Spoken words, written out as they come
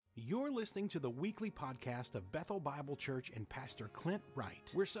You're listening to the weekly podcast of Bethel Bible Church and Pastor Clint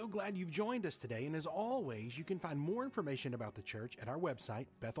Wright. We're so glad you've joined us today, and as always, you can find more information about the church at our website,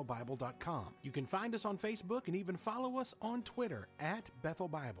 bethelbible.com. You can find us on Facebook and even follow us on Twitter at Bethel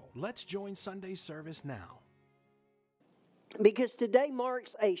Bible. Let's join Sunday's service now. Because today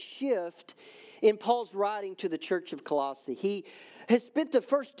marks a shift in Paul's writing to the church of Colossae. He has spent the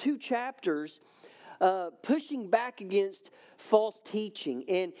first two chapters pushing back against false teaching.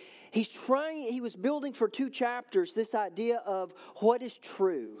 And he was building for two chapters this idea of what is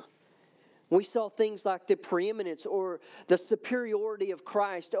true. We saw things like the preeminence or the superiority of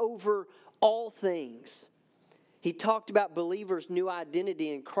Christ over all things. He talked about believers' new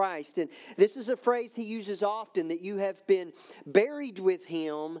identity in Christ. And this is a phrase he uses often, that you have been buried with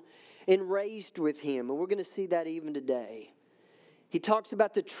Him and raised with Him. And we're going to see that even today. He talks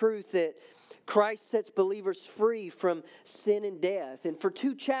about the truth that Christ sets believers free from sin and death. And for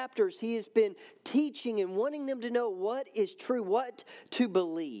two chapters, he has been teaching and wanting them to know what is true, what to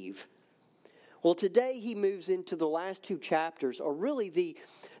believe. Well, today he moves into the last two chapters, or really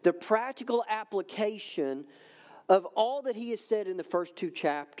the practical application of all that he has said in the first two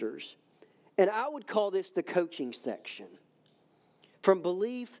chapters. And I would call this the coaching section. From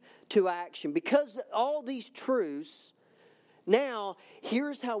belief to action. Because all these truths, now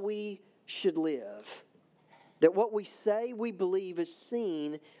here's how we should live. That what we say we believe is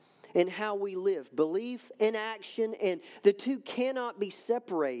seen in how we live. Belief and action, and the two cannot be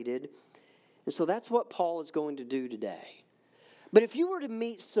separated. And so that's what Paul is going to do today. But if you were to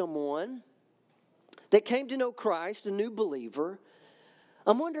meet someone that came to know Christ, a new believer,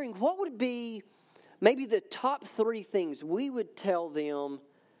 I'm wondering what would be maybe the top three things we would tell them,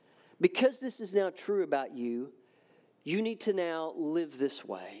 because this is now true about you, you need to now live this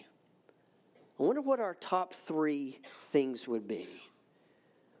way. I wonder what our top three things would be.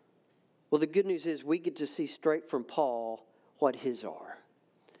 Well, the good news is we get to see straight from Paul what his are.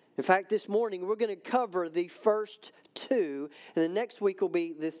 In fact, this morning we're going to cover the first two, and the next week will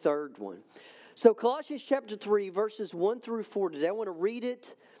be the third one. So Colossians chapter 3, verses 1 through 4 today. I want to read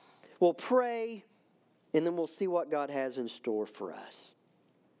it, we'll pray, and then we'll see what God has in store for us.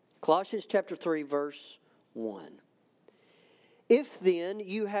 Colossians chapter 3, verse 1. If then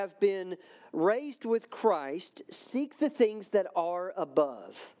you have been raised with Christ, seek the things that are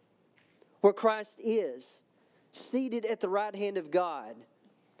above, where Christ is, seated at the right hand of God.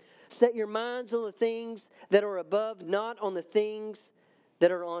 Set your minds on the things that are above, not on the things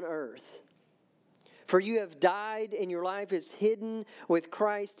that are on earth. For you have died, and your life is hidden with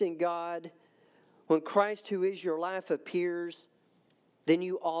Christ in God. When Christ, who is your life, appears, then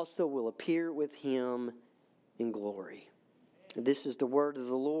you also will appear with Him in glory. This is the word of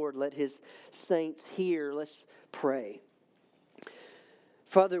the Lord. Let His saints hear. Let's pray.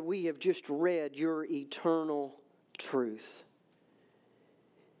 Father, we have just read your eternal truth.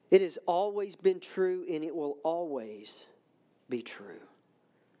 It has always been true, and it will always be true.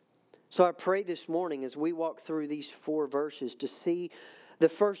 So I pray this morning as we walk through these 4 verses to see the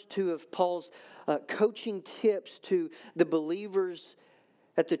first two of Paul's coaching tips to the believers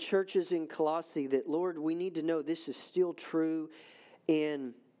at the churches in Colossae, that, Lord, we need to know this is still true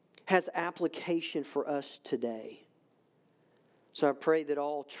and has application for us today. So I pray that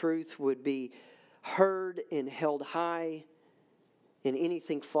all truth would be heard and held high, and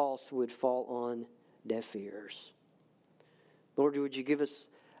anything false would fall on deaf ears. Lord, would you give us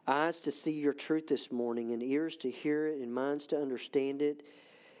eyes to see your truth this morning, and ears to hear it, and minds to understand it,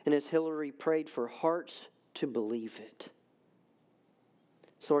 and as Hillary prayed, for hearts to believe it.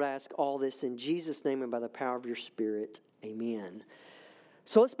 So Lord, I ask all this in Jesus' name and by the power of your Spirit. Amen.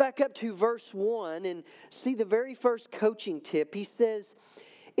 So let's back up to verse 1 and see the very first coaching tip. He says,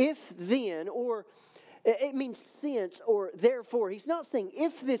 if then, or it means since or therefore. He's not saying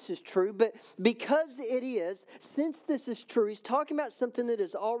if this is true, but because it is, since this is true, he's talking about something that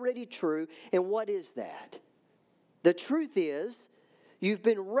is already true. And what is that? The truth is, you've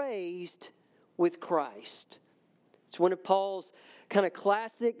been raised with Christ. It's one of Paul's kind of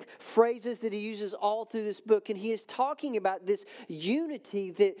classic phrases that he uses all through this book. And he is talking about this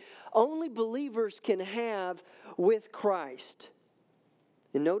unity that only believers can have with Christ.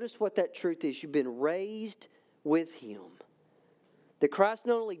 And notice what that truth is. You've been raised with Him. That Christ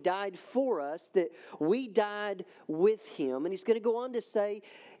not only died for us, that we died with Him. And he's going to go on to say,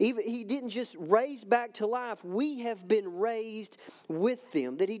 even He didn't just raise back to life, we have been raised with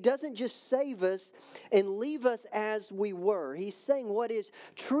them. That He doesn't just save us and leave us as we were. He's saying what is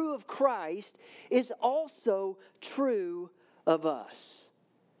true of Christ is also true of us.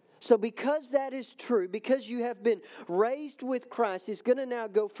 So because that is true, because you have been raised with Christ, it's going to now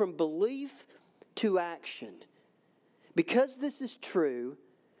go from belief to action. Because this is true,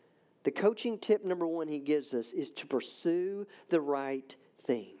 the coaching tip number 1 he gives us is to pursue the right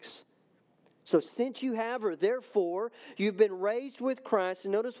things. So since you have, or therefore, you've been raised with Christ,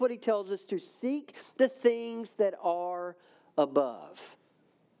 and notice what he tells us, to seek the things that are above.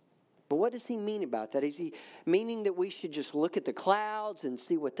 But what does he mean about that? Is he meaning that we should just look at the clouds and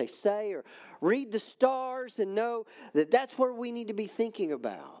see what they say, or read the stars and know that that's where we need to be thinking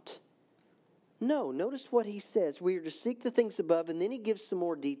about? No, notice what he says. We are to seek the things above, and then he gives some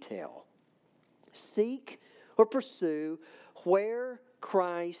more detail. Seek or pursue where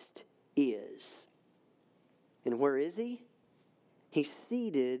Christ is. And where is he? He's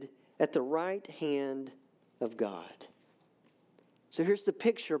seated at the right hand of God. So here's the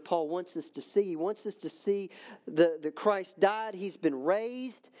picture Paul wants us to see. He wants us to see that Christ died, he's been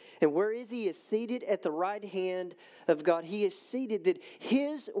raised, and where is he? He is seated at the right hand of God. He is seated, that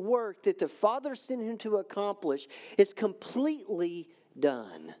his work that the Father sent him to accomplish is completely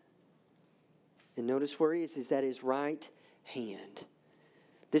done. And notice where he is. He's at his right hand.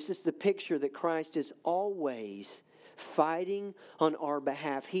 This is the picture that Christ is always fighting on our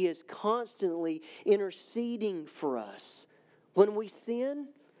behalf. He is constantly interceding for us. When we sin,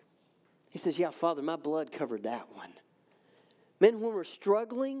 he says, yeah, Father, my blood covered that one. Men, when we're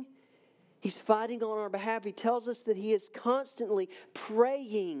struggling, he's fighting on our behalf. He tells us that he is constantly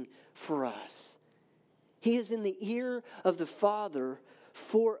praying for us. He is in the ear of the Father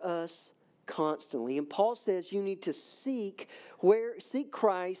for us constantly. And Paul says you need to seek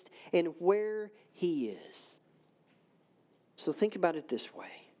Christ and where he is. So think about it this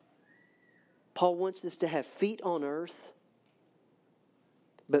way. Paul wants us to have feet on earth,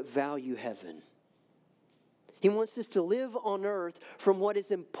 but value heaven. He wants us to live on earth from what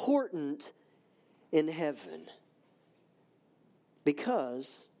is important in heaven.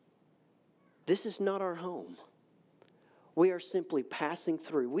 Because this is not our home. We are simply passing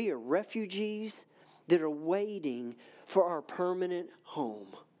through. We are refugees that are waiting for our permanent home.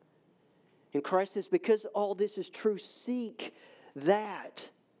 And Christ says, because all this is true, seek that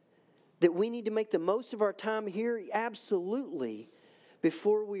we need to make the most of our time here, absolutely,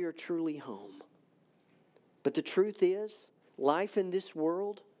 before we are truly home. But the truth is, life in this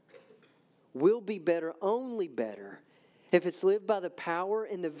world will be better, only better, if it's lived by the power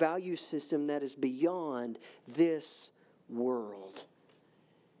and the value system that is beyond this world.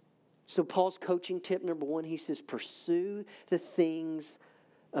 So Paul's coaching tip number 1, he says, pursue the things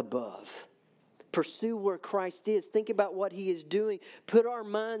above. Pursue where Christ is. Think about what he is doing. Put our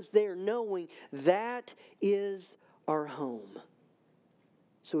minds there, knowing that is our home.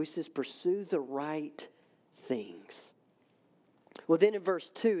 So he says, pursue the right things. Well, then in verse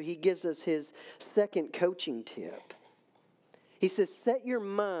 2, he gives us his second coaching tip. He says, set your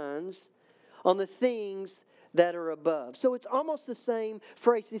minds on the things that are above. So it's almost the same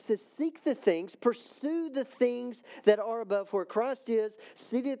phrase. He says, seek the things, pursue the things that are above where Christ is,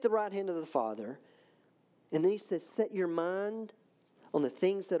 seated at the right hand of the Father. And then he says, set your mind on the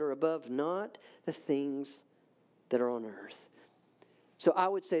things that are above, not the things that are on earth. So I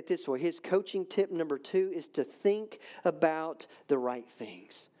would say it this way. His coaching tip number 2 is to think about the right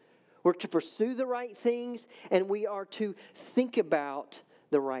things. We're to pursue the right things, and we are to think about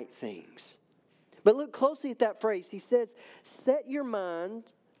the right things. But look closely at that phrase. He says, set your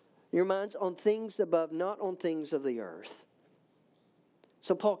minds on things above, not on things of the earth.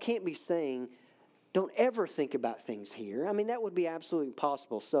 So Paul can't be saying, don't ever think about things here. I mean, that would be absolutely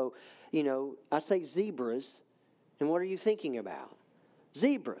impossible. So, I say zebras, and what are you thinking about?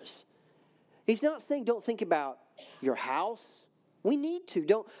 Zebras. He's not saying don't think about your house. We need to.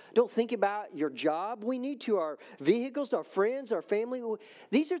 Don't think about your job. We need to. Our vehicles, our friends, our family.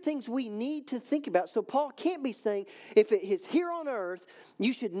 These are things we need to think about. So Paul can't be saying if it is here on earth,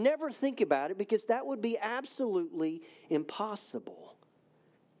 you should never think about it, because that would be absolutely impossible.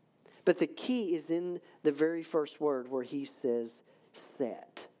 But the key is in the very first word where he says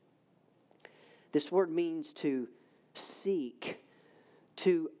set. This word means to seek,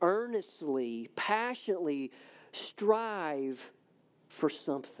 to earnestly, passionately strive for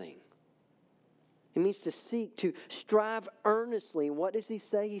something. It means to seek, to strive earnestly. And what does he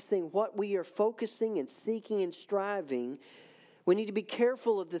say? He's saying what we are focusing and seeking and striving, we need to be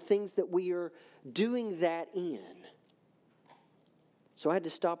careful of the things that we are doing that in. So I had to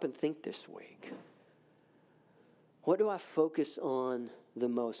stop and think this week. What do I focus on the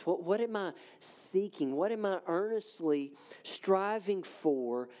most? What am I seeking? What am I earnestly striving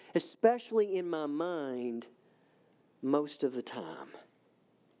for, especially in my mind, most of the time?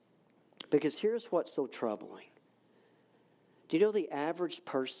 Because here's what's so troubling. Do you know the average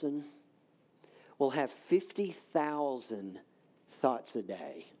person will have 50,000 thoughts a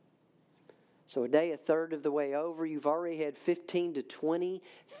day? So a day, a third of the way over, you've already had 15 to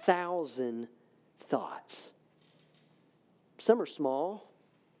 20,000 thoughts. Some are small.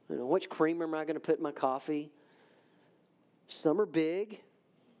 You know, which creamer am I going to put in my coffee? Some are big.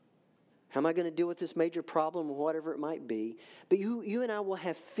 How am I going to deal with this major problem or whatever it might be? But you and I will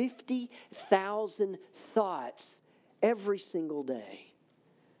have 50,000 thoughts every single day.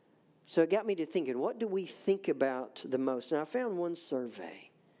 So it got me to thinking, what do we think about the most? And I found one survey.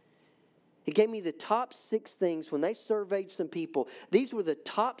 It gave me the top 6 things. When they surveyed some people, these were the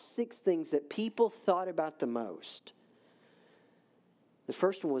top 6 things that people thought about the most. The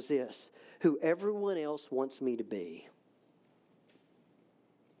first one was this: who everyone else wants me to be.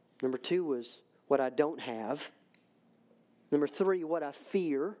 Number 2 was what I don't have. Number 3, what I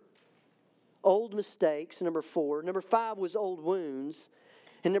fear. Old mistakes, number 4. Number 5 was old wounds.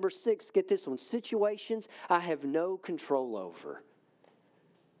 And number 6, get this one, situations I have no control over.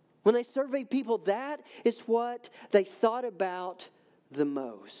 When they surveyed people, that is what they thought about the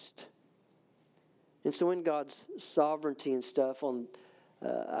most. And so in God's sovereignty and stuff, on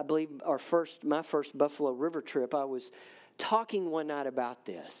I believe my first Buffalo River trip, I was talking one night about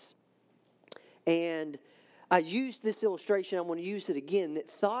this. And I used this illustration. I want to use it again. That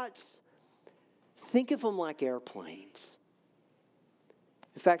thoughts, think of them like airplanes.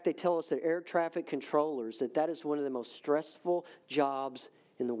 In fact, they tell us that air traffic controllers, that is one of the most stressful jobs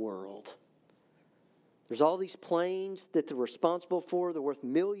in the world. There's all these planes that they're responsible for. They're worth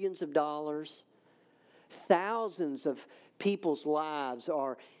millions of dollars. Thousands of people's lives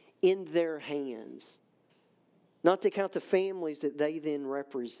are in their hands. Not to count the families that they then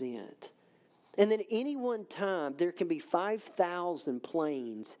represent. And then any one time, there can be 5,000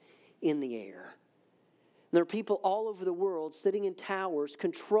 planes in the air. And there are people all over the world sitting in towers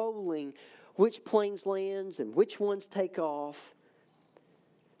controlling which planes land and which ones take off.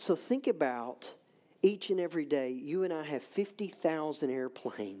 So think about each and every day, you and I have 50,000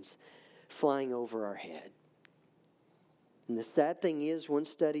 airplanes flying over our head. And the sad thing is, one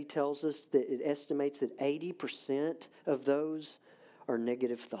study tells us that it estimates that 80% of those are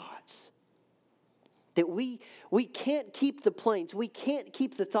negative thoughts. That we can't keep the planes, we can't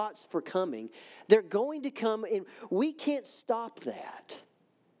keep the thoughts from coming. They're going to come, and we can't stop that.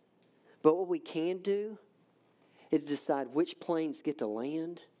 But what we can do is decide which planes get to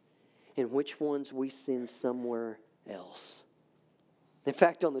land and which ones we send somewhere else. In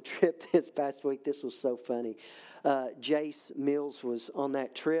fact, on the trip this past week, this was so funny. Jace Mills was on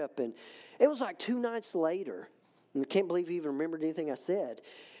that trip, and it was like 2 nights later. And I can't believe he even remembered anything I said.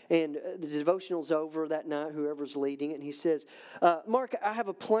 And the devotional's over that night, whoever's leading it, and he says, Mark, I have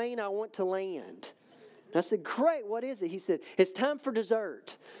a plane I want to land. And I said, great, what is it? He said, it's time for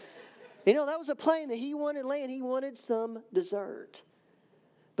dessert. You know, that was a plane that he wanted to land. He wanted some dessert.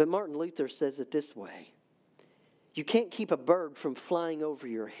 But Martin Luther says it this way: you can't keep a bird from flying over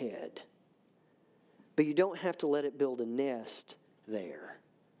your head, but you don't have to let it build a nest there.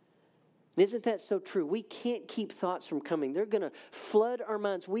 And isn't that so true? We can't keep thoughts from coming. They're going to flood our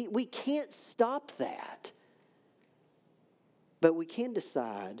minds. We can't stop that. But we can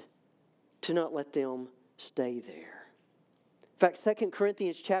decide to not let them stay there. In fact, 2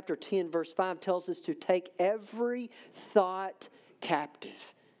 Corinthians chapter 10, verse 5 tells us to take every thought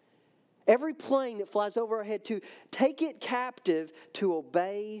captive. Every plane that flies over our head, to take it captive to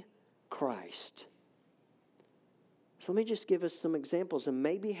obey Christ. So let me just give us some examples of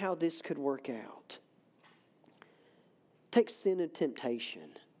maybe how this could work out. Take sin and temptation.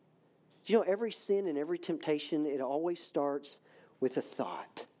 You know, every sin and every temptation, it always starts with a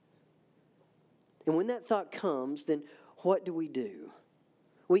thought. And when that thought comes, then what do?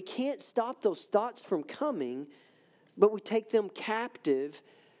 We can't stop those thoughts from coming, but we take them captive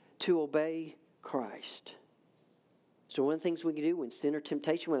to obey Christ. So one of the things we can do when sin or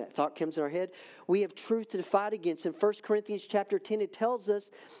temptation, when that thought comes in our head, we have truth to fight against. In 1 Corinthians chapter 10, it tells us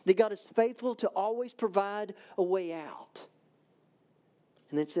that God is faithful to always provide a way out.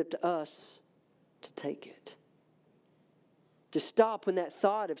 And then it's up to us to take it. To stop when that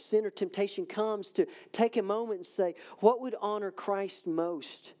thought of sin or temptation comes, to take a moment and say, what would honor Christ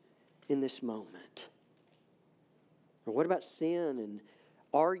most in this moment? Or what about sin and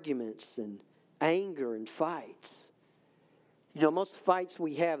arguments and anger and fights? You know, most fights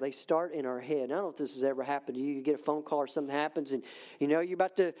we have, they start in our head. And I don't know if this has ever happened to you. You get a phone call or something happens and, you know, you're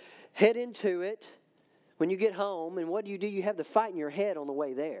about to head into it when you get home. And what do? You have the fight in your head on the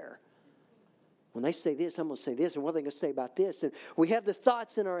way there. When they say this, I'm going to say this. And what are they going to say about this? And we have the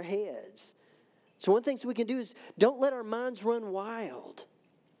thoughts in our heads. So one of the things we can do is don't let our minds run wild.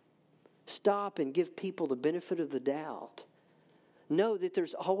 Stop and give people the benefit of the doubt. Know that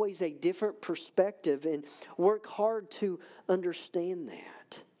there's always a different perspective and work hard to understand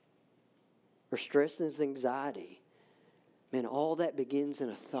that. Or stress and anxiety. Man, all that begins in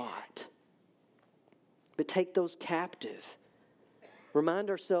a thought. But take those captive. Remind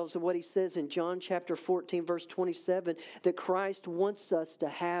ourselves of what he says in John chapter 14, verse 27, that Christ wants us to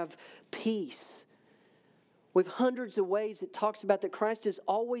have peace. We have hundreds of ways it talks about that Christ is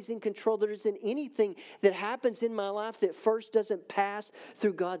always in control. There isn't anything that happens in my life that first doesn't pass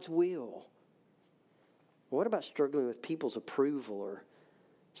through God's will. What about struggling with people's approval or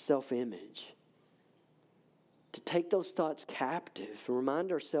self-image? To take those thoughts captive and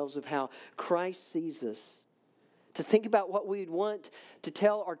remind ourselves of how Christ sees us. To think about what we'd want to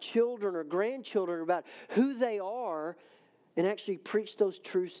tell our children or grandchildren about who they are and actually preach those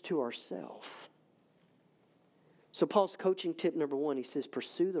truths to ourselves. So Paul's coaching tip number 1, he says,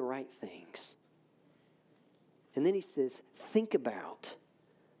 pursue the right things. And then he says, think about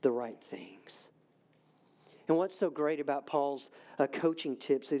the right things. And what's so great about Paul's coaching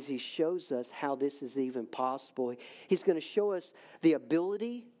tips is he shows us how this is even possible. He's going to show us the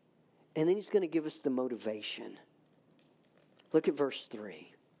ability, and then he's going to give us the motivation. Look at verse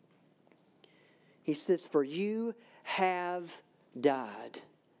 3. He says, for you have died.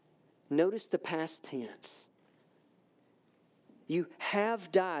 Notice the past tense. You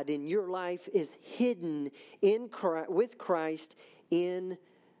have died, and your life is hidden in Christ, with Christ in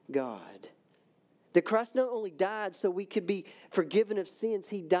God. That Christ not only died so we could be forgiven of sins,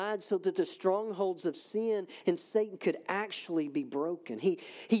 he died so that the strongholds of sin and Satan could actually be broken. He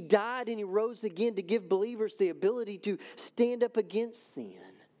died and he rose again to give believers the ability to stand up against sin.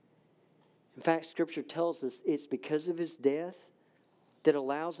 In fact, Scripture tells us it's because of his death that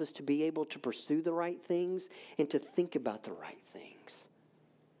allows us to be able to pursue the right things and to think about the right things.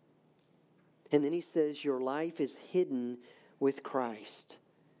 And then he says, your life is hidden with Christ.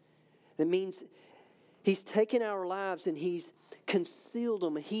 That means he's taken our lives and he's concealed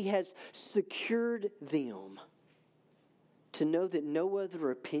them. He has secured them to know that no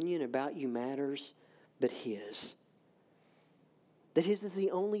other opinion about you matters but his. That his is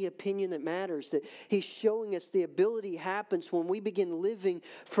the only opinion that matters. That he's showing us the ability happens when we begin living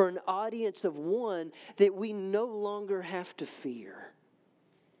for an audience of one that we no longer have to fear.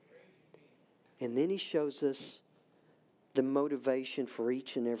 And then he shows us the motivation for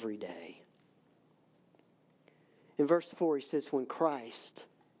each and every day. In verse 4 he says, when Christ,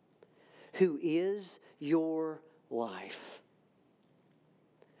 who is your life,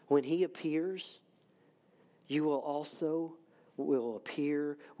 when he appears, you will also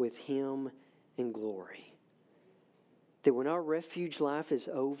appear with him in glory. That when our refuge life is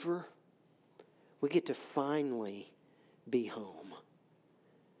over, we get to finally be home.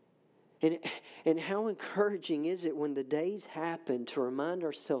 And how encouraging is it when the days happen to remind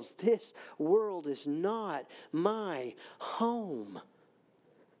ourselves this world is not my home.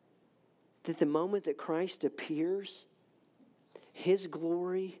 That the moment that Christ appears, his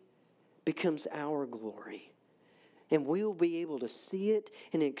glory becomes our glory. And we will be able to see it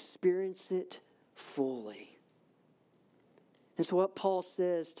and experience it fully. And so what Paul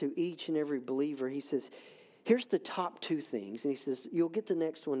says to each and every believer, he says, here's the top 2 things. And he says, you'll get the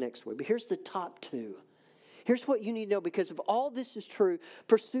next one next week. But here's the top 2. Here's what you need to know. Because if all this is true,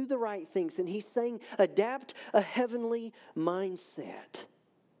 pursue the right things. And he's saying, adapt a heavenly mindset.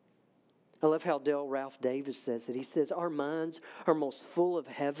 I love how Dale Ralph Davis says it. He says, our minds are most full of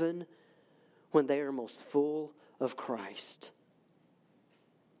heaven when they are most full of Christ.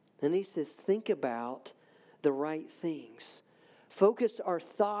 And he says, think about the right things. Focus our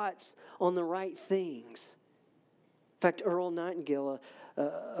thoughts on the right things. In fact, Earl Nightingale,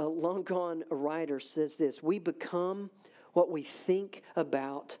 a long gone writer, says this: we become what we think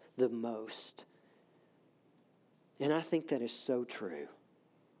about the most. And I think that is so true.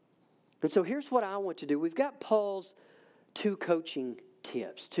 And so here's what I want to do. We've got Paul's 2 coaching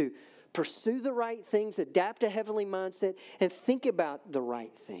tips to pursue the right things, adapt a heavenly mindset, and think about the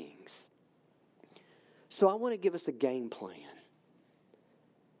right things. So I want to give us a game plan.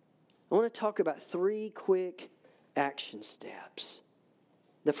 I want to talk about 3 quick action steps.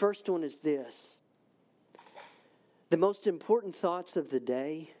 The first one is this: the most important thoughts of the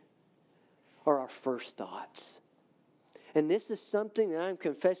day are our first thoughts. And this is something that I'm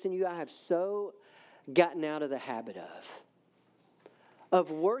confessing to you I have so gotten out of the habit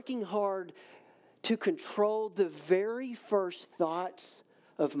of working hard to control the very first thoughts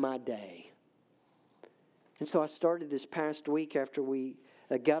of my day. And so I started this past week after we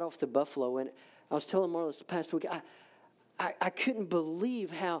got off the Buffalo, and I was telling Marla this past week, I couldn't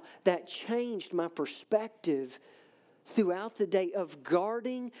believe how that changed my perspective throughout the day of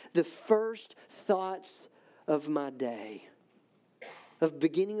guarding the first thoughts of my day, of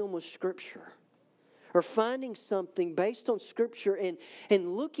beginning on with Scripture, or finding something based on Scripture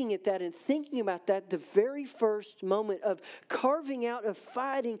and looking at that and thinking about that the very first moment of carving out, of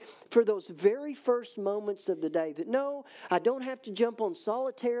fighting for those very first moments of the day. That no, I don't have to jump on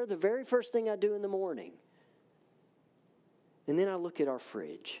solitaire the very first thing I do in the morning. And then I look at our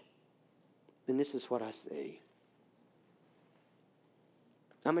fridge, and this is what I see.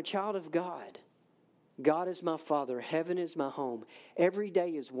 I'm a child of God. God is my Father. Heaven is my home. Every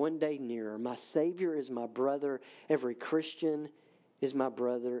day is one day nearer. My Savior is my brother. Every Christian is my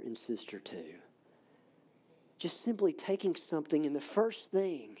brother and sister too. Just simply taking something, and the first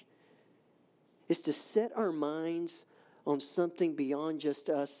thing is to set our minds on something beyond just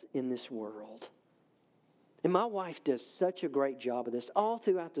us in this world. And my wife does such a great job of this all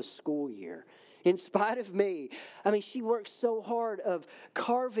throughout the school year. In spite of me, she works so hard of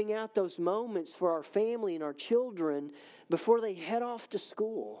carving out those moments for our family and our children before they head off to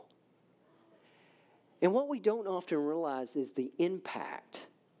school. And what we don't often realize is the impact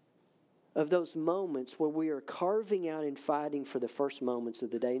of those moments where we are carving out and fighting for the first moments of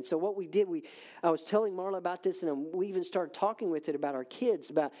the day. And so what we did, I was telling Marla about this, and we even started talking with it about our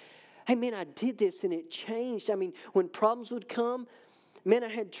kids, about, hey man, I did this and it changed. When problems would come, man, I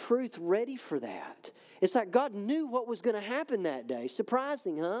had truth ready for that. It's like God knew what was going to happen that day.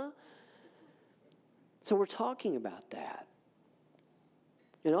 Surprising, huh? So we're talking about that.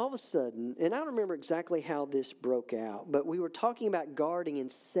 And all of a sudden, and I don't remember exactly how this broke out, but we were talking about guarding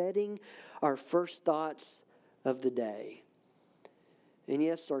and setting our first thoughts of the day. And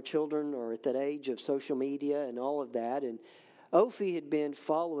yes, our children are at that age of social media and all of that. And Ophi had been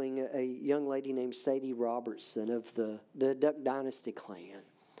following a young lady named Sadie Robertson of the Duck Dynasty clan.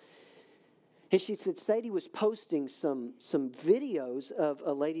 And she said Sadie was posting some videos of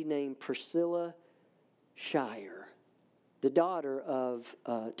a lady named Priscilla Shirer, the daughter of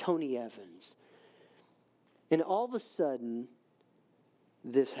Tony Evans. And all of a sudden,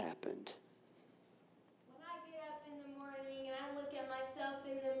 this happened. When I get up in the morning and I look at myself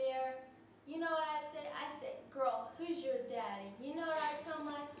in the mirror, you know what I say? I say, girl, who's your daddy? You know what I tell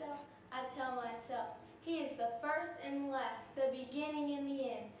myself? I tell myself, he is the first and last, the beginning and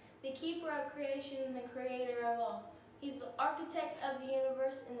the end, the keeper of creation and the creator of all. He's the architect of the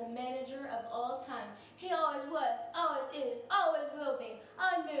universe and the manager of all time. He always was, always is, always will be,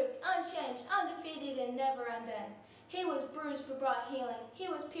 unmoved, unchanged, undefeated, and never undone. He was bruised but brought healing. He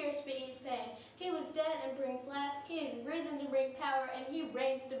was pierced but eased pain. He was dead and brings life. He is risen to bring power, and he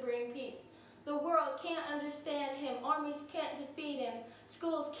reigns to bring peace. The world can't understand him. Armies can't defeat him.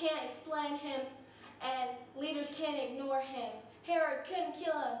 Schools can't explain him. And leaders can't ignore him. Herod couldn't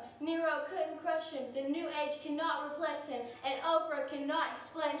kill him. Nero couldn't crush him. The new age cannot replace him. And Oprah cannot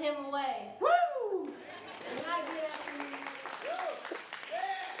explain him away. Woo! And I get up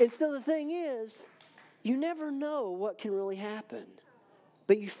And so the thing is, you never know what can really happen.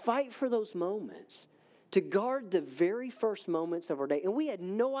 But you fight for those moments, to guard the very first moments of our day. And we had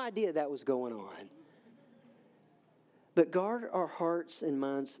no idea that was going on. But guard our hearts and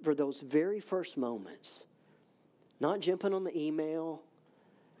minds for those very first moments. Not jumping on the email.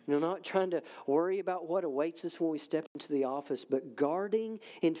 Not trying to worry about what awaits us when we step into the office. But guarding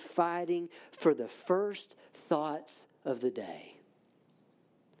and fighting for the first thoughts of the day.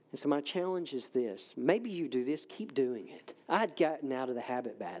 And so my challenge is this. Maybe you do this. Keep doing it. I had gotten out of the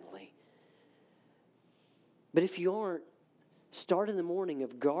habit badly. But if you aren't, start in the morning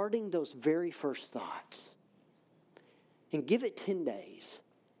of guarding those very first thoughts. And give it 10 days.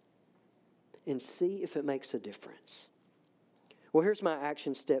 And see if it makes a difference. Well, here's my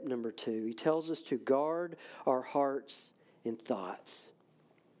action step number 2. He tells us to guard our hearts and thoughts.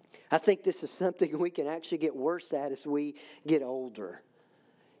 I think this is something we can actually get worse at as we get older.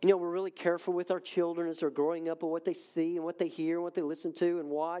 We're really careful with our children as they're growing up and what they see and what they hear and what they listen to and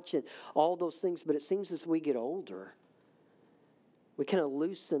watch and all those things. But it seems as we get older, we kind of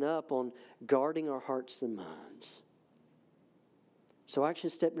loosen up on guarding our hearts and minds. So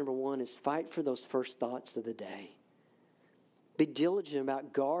action step number 1 is fight for those first thoughts of the day. Be diligent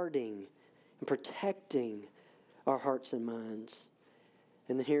about guarding and protecting our hearts and minds.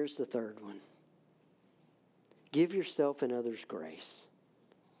 And then here's the third one. Give yourself and others grace.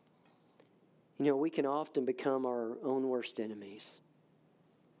 We can often become our own worst enemies.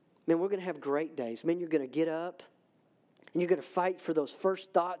 Man, we're going to have great days. Man, you're going to get up and you're going to fight for those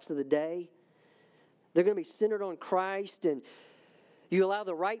first thoughts of the day. They're going to be centered on Christ, and you allow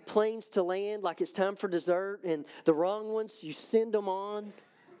the right planes to land like it's time for dessert, and the wrong ones, you send them on.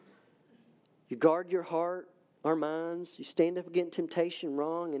 You guard your heart, our minds. You stand up against temptation,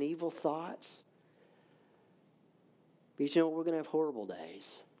 wrong, and evil thoughts. But you know, we're going to have horrible days.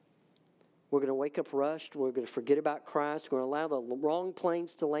 We're going to wake up rushed. We're going to forget about Christ. We're going to allow the wrong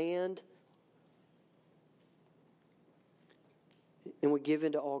planes to land. And we give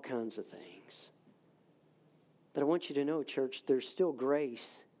into all kinds of things. But I want you to know, church, there's still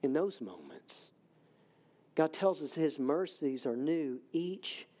grace in those moments. God tells us His mercies are new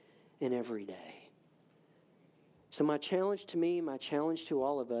each and every day. So my challenge to me, my challenge to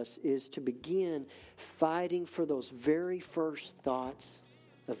all of us is to begin fighting for those very first thoughts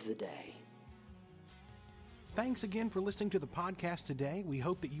of the day. Thanks again for listening to the podcast today. We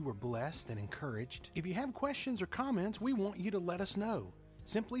hope that you were blessed and encouraged. If you have questions or comments, we want you to let us know.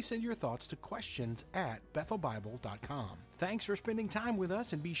 Simply send your thoughts to questions@bethelbible.com. Thanks for spending time with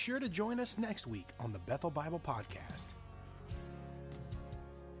us, and be sure to join us next week on the Bethel Bible Podcast.